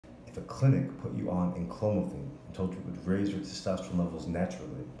If a clinic put you on Enclomiphene and told you it would raise your testosterone levels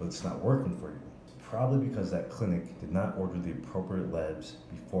naturally, but it's not working for you, it's probably because that clinic did not order the appropriate labs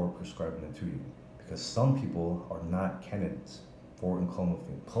before prescribing it to you. Because some people are not candidates for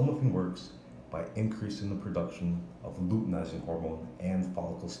Enclomiphene. Enclomiphene works by increasing the production of luteinizing hormone and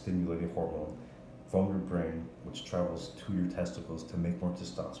follicle stimulating hormone from your brain, which travels to your testicles to make more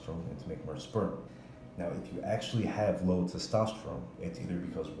testosterone and to make more sperm. Now, if you actually have low testosterone, it's either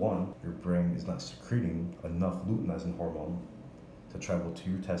because one, your brain is not secreting enough luteinizing hormone to travel to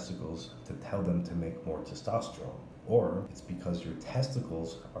your testicles to tell them to make more testosterone, or it's because your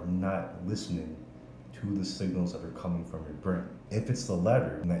testicles are not listening to the signals that are coming from your brain. If it's the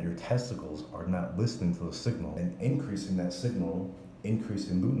latter, and that your testicles are not listening to the signal, and increasing that signal,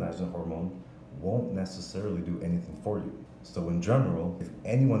 increasing luteinizing hormone, won't necessarily do anything for you. So in general, if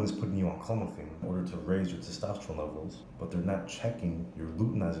anyone is putting you on Enclomiphene in order to raise your testosterone levels, but they're not checking your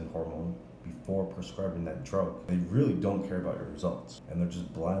luteinizing hormone before prescribing that drug, they really don't care about your results. And they're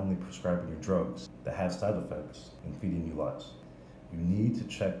just blindly prescribing you drugs that have side effects and feeding you lies. You need to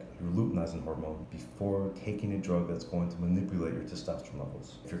check your luteinizing hormone before taking a drug that's going to manipulate your testosterone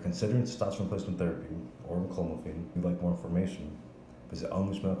levels. If you're considering testosterone replacement therapy or Enclomiphene, and you'd like more information, visit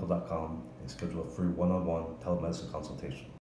unleashmedical.com and schedule a free one-on-one telemedicine consultation.